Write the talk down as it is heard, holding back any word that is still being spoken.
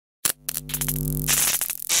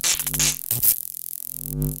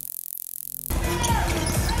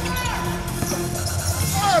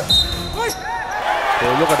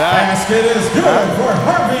look at that. Basket is good for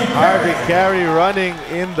Harvey Carey running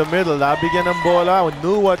in the middle. Nabigyan ng bola,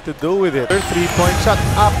 knew what to do with it. 3-point shot,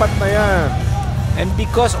 apat na yan. And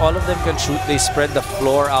because all of them can shoot, they spread the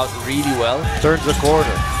floor out really well. Turns the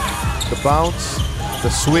corner. The bounce,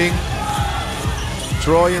 the swing.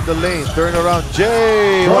 Troy in the lane, turn around.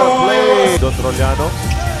 Jay, what a play! Don Troliano.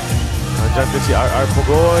 Nandiyan din si R.R.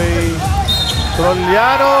 Pugoy.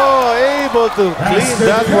 Troliano able to clean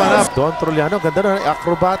that one up. Don Troliano, ganda na,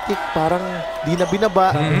 acrobatic, parang di na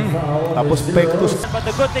binaba. Tapos pectus. But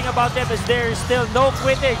the good thing about them is there is still no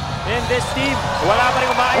quitting in this team. Wala pa rin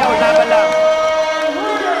umayaw, laban lang.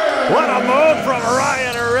 What a move from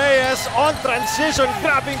Ryan Reyes on transition.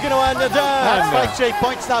 Grabe yung ginawa niya dyan. That's 5 straight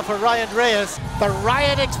points now for Ryan Reyes. The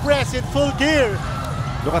Ryan Express in full gear.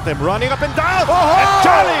 Look at them running up and down. And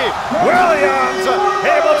Charlie Williams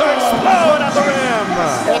able to explode at the rim.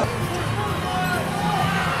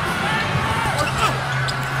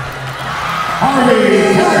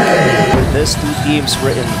 These two teams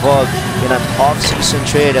were involved in an off-season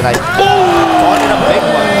trade, and I caught in a big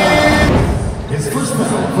one.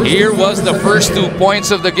 Here was the first 2 points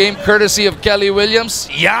of the game, courtesy of Kelly Williams.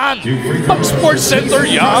 Yan! Pag Sports Center,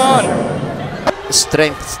 yan!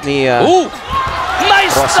 Strength ni...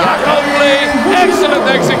 Nice knockout play! Excellent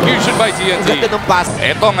execution by TNT. Ito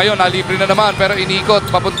ngayon, nalibre na naman, pero inikot,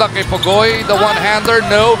 papunta kay Pugoy. The one-hander,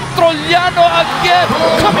 no. Troliano again!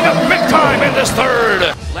 Coming up big time in this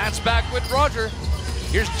third. Lance back with Roger.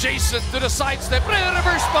 Here's Jason to the sidestep.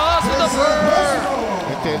 Reverse pass to the first.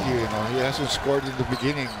 I tell you, he hasn't scored in the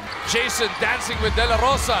beginning. Jason dancing with De La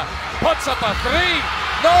Rosa. Puts up a three.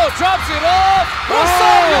 No, drops it off.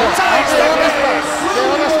 Rosario ties the game.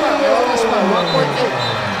 Leonas pa. 1.8.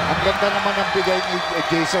 Ang ganda naman ang bigay ni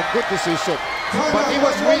Jason. Good decision. But he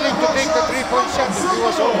was willing to take the 3-point shot if he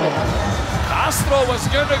was open. Castro was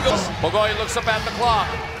going to go. Pugoy looks up at the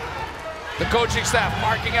clock. The coaching staff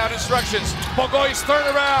marking out instructions. Pugoy's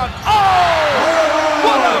turnaround. Oh!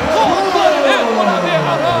 What a goal! What a hit! What a hit!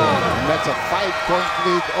 That's a 5-point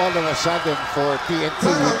lead all of a sudden for TNT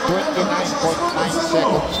with 29.9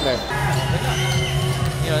 seconds left.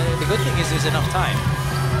 The good thing is there's enough time.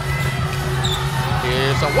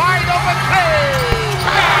 Here's a wide open play!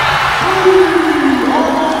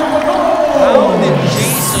 How did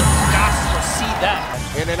Jason Castro see that?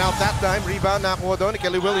 In and out that time. Rebound nakuha doon ni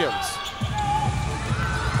Kelly Williams.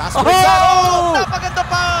 Napaganda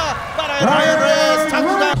pa! Para Ryan Reyes,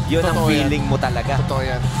 touchdown! Yun ang feeling mo talaga. Totoo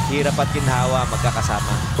yan. Hirap at ginhawa, magkakasama.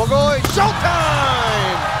 Pugoy,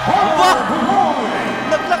 showtime!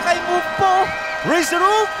 Naglakay move po! Raise the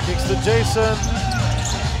roof! Kicks to Jason.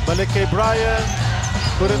 Balik kay Brian.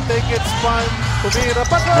 Couldn't take it, spun. Tumira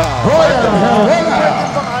pa ka! Pwede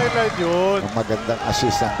highlight yun. Ang magandang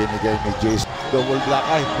assist ang binigay ni Jason. Double black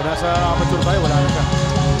eye. Kung nasa amateur tayo, wala na siya.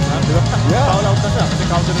 Di ba? Yeah. Foul out na siya kasi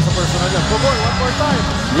counter na sa personal yan. Pugoy, one more time.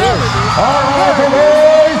 Yes.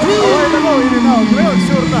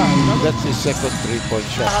 Sure na. That's his second 3-point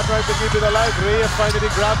shot. Naka-try to keep it alive. Reyes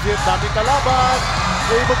finally grabs it. Dating kalaban.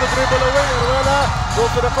 Able to dribble away. Orwella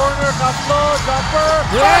goes to the corner. Castro, jumper.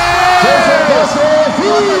 Yes!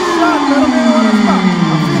 What a shot! Pero may oras pa.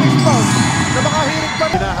 Ang Phoenix Pulse na makahirig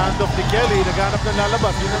pa. Hina-hand off ni Kelly. Naghanap ng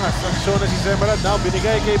lalabas. Yun na nga. Sanksyon na si Semerad. Now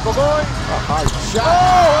binigay kay Pugoy. Hard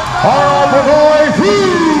shot.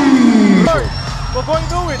 Pugoy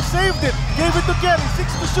knew it. Saved it. Gave it to Kelly. 6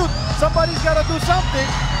 to shoot. Somebody's gotta do something.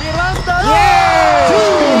 Miranda.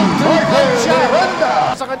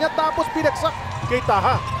 Sa kanya tapos pinagsak kay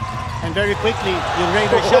Taha. And very quickly, yung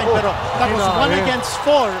rain or shine, pero that was 1 against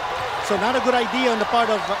 4. So not a good idea on the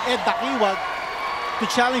part of Ed Dakiwag to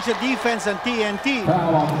challenge the defense and TNT. 2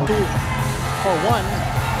 for 1.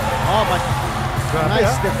 Oh, but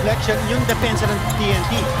nice deflection. Yung defense ng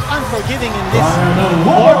TNT, unforgiving in this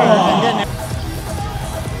quarter. And then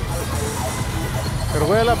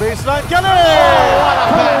Orwella baseline. Kelly! What a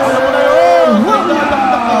pass!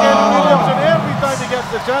 And every time he gets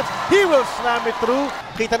the chance, he will slam it through.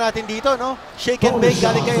 kita natin dito, no? Shake and bake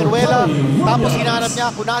galing kay Orwella. Tapos hinanap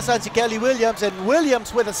niya kung nasaan si Kelly Williams. And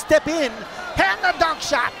Williams with a step in. And a dunk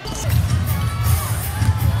shot!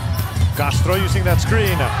 Castro using that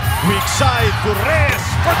screen. Weak side to Reyes.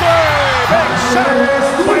 Big shot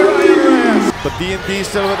by Ryan Reyes. But TNT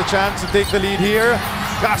still with a chance to take the lead here.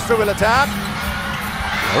 Castro will attack.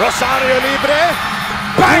 Rosario libre.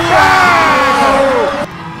 Bang!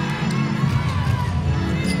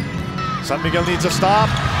 San Miguel needs a stop.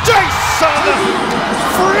 Jason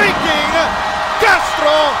freaking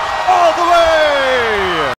Castro all the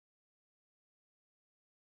way.